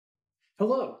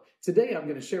Hello. Today I'm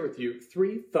going to share with you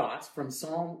 3 thoughts from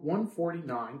Psalm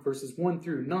 149, verses 1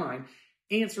 through 9,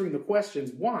 answering the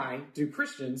questions, why do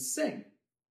Christians sing?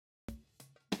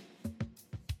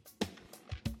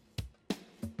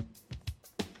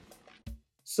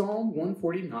 Psalm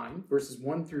 149, verses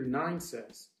 1 through 9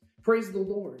 says, "Praise the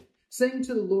Lord. Sing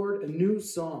to the Lord a new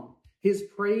song, his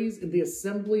praise in the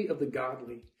assembly of the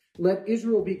godly. Let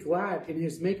Israel be glad in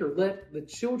his maker. Let the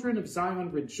children of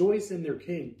Zion rejoice in their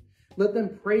king. Let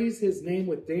them praise his name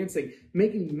with dancing,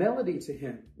 making melody to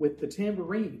him with the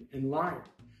tambourine and lyre.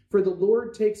 For the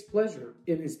Lord takes pleasure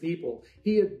in his people.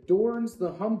 He adorns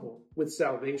the humble with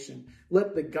salvation.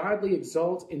 Let the godly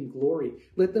exalt in glory.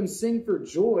 Let them sing for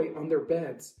joy on their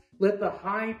beds. Let the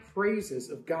high praises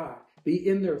of God be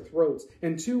in their throats,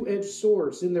 and 2-edged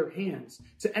swords in their hands,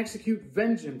 to execute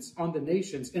vengeance on the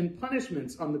nations and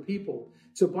punishments on the people,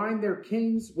 to bind their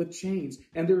kings with chains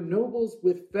and their nobles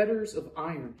with fetters of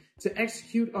iron, to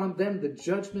execute on them the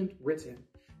judgment written.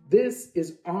 This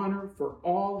is honor for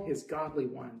all his godly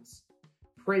ones.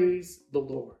 Praise the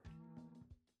Lord."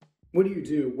 What do you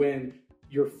do when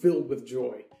you're filled with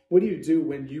joy? What do you do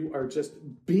when you are just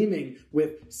beaming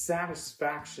with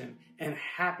satisfaction and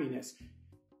happiness?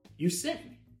 You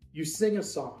sing. You sing a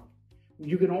song.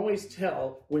 You can always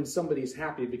tell when somebody's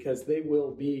happy because they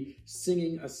will be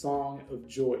singing a song of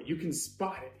joy. You can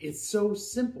spot it. It's so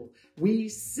simple. We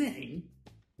sing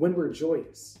when we're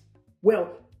joyous.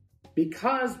 Well,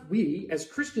 because we, as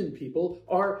Christian people,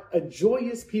 are a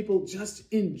joyous people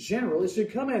just in general, it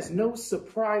should come as no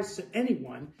surprise to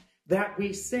anyone that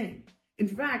we sing. In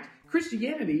fact,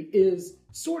 Christianity is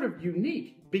sort of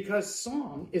unique because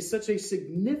song is such a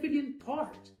significant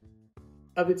part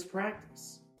of its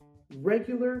practice.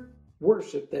 Regular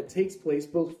worship that takes place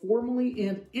both formally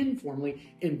and informally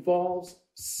involves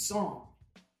song.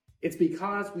 It's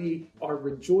because we are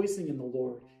rejoicing in the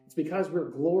Lord. It's because we're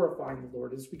glorifying the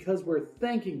Lord. It's because we're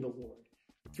thanking the Lord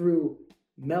through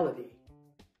melody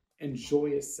and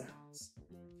joyous sounds.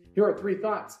 Here are 3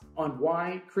 thoughts on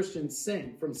why Christians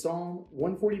sing from Psalm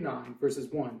 149,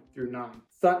 verses 1 through 9.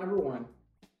 Thought number 1,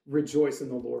 rejoice in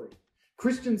the Lord.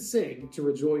 Christians sing to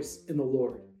rejoice in the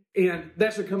Lord. And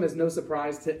that should come as no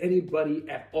surprise to anybody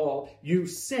at all. You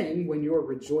sing when you're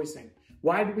rejoicing.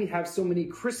 Why do we have so many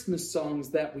Christmas songs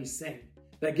that we sing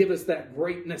that give us that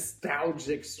great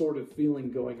nostalgic sort of feeling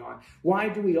going on? Why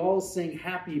do we all sing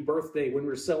happy birthday when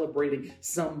we're celebrating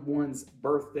someone's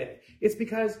birthday? It's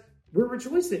because we're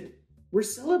rejoicing. We're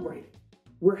celebrating.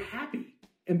 We're happy.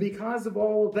 And because of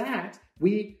all of that,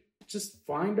 we just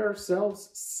find ourselves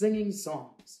singing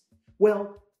songs.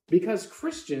 Well, because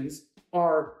Christians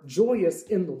are joyous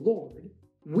in the Lord,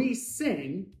 we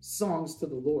sing songs to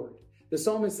the Lord. The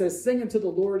psalmist says, "Sing unto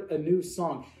the Lord a new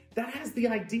song." That has the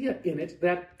idea in it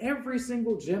that every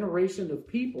single generation of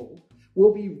people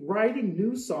will be writing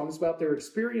new songs about their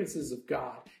experiences of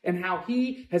God and how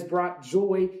he has brought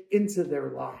joy into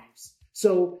their lives.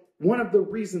 So one of the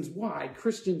reasons why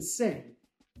Christians sing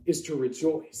is to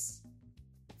rejoice.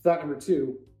 Thought number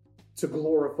 2, to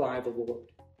glorify the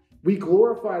Lord. We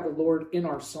glorify the Lord in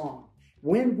our song.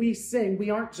 When we sing,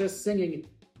 we aren't just singing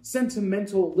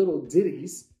sentimental little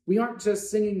ditties. We aren't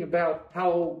just singing about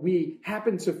how we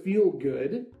happen to feel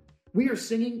good. We are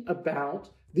singing about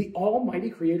the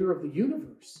almighty creator of the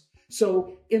universe.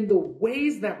 So in the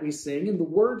ways that we sing, in the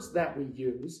words that we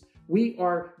use, we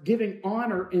are giving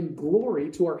honor and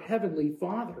glory to our heavenly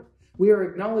Father. We are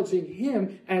acknowledging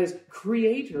him as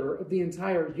creator of the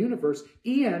entire universe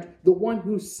and the one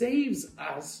who saves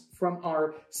us from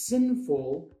our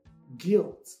sinful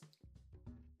guilt.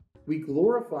 We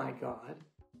glorify God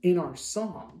in our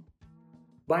song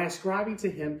by ascribing to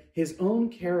him his own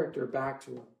character back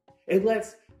to him. It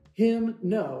lets him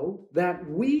know that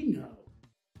we know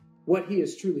what he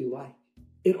is truly like.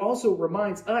 It also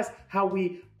reminds us how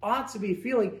we ought to be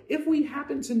feeling if we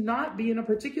happen to not be in a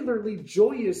particularly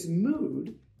joyous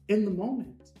mood in the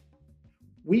moment.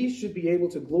 We should be able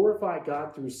to glorify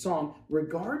God through song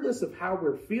regardless of how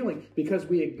we're feeling, because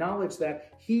we acknowledge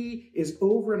that he is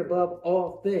over and above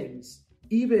all things,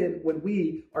 even when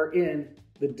we are in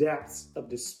the depths of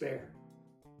despair.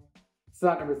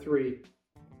 Thought number 3,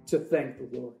 to thank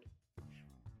the Lord.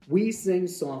 We sing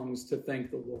songs to thank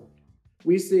the Lord.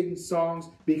 We sing songs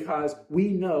because we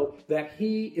know that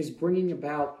he is bringing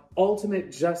about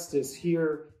ultimate justice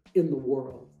here in the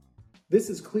world.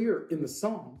 This is clear in the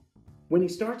psalm when he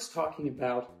starts talking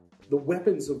about the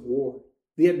weapons of war,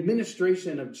 the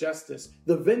administration of justice,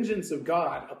 the vengeance of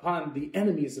God upon the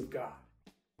enemies of God.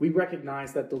 We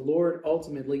recognize that the Lord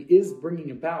ultimately is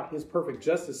bringing about his perfect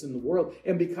justice in the world.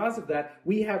 And because of that,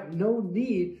 we have no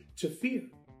need to fear.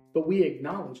 but we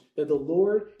acknowledge that the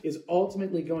Lord is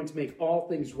ultimately going to make all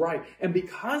things right. And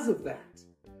because of that,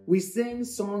 we sing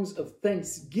songs of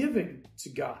thanksgiving to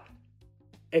God,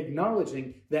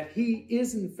 acknowledging that He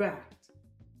is in fact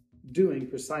doing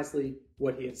precisely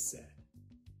what He has said.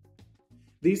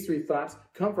 These three thoughts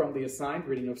come from the assigned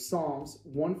reading of Psalms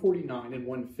 149 and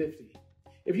 150.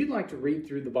 If you'd like to read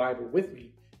through the Bible with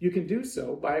me, you can do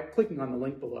so by clicking on the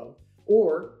link below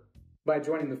or by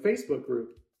joining the Facebook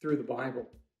group Through the Bible,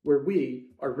 where we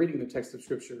are reading the text of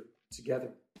Scripture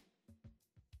together.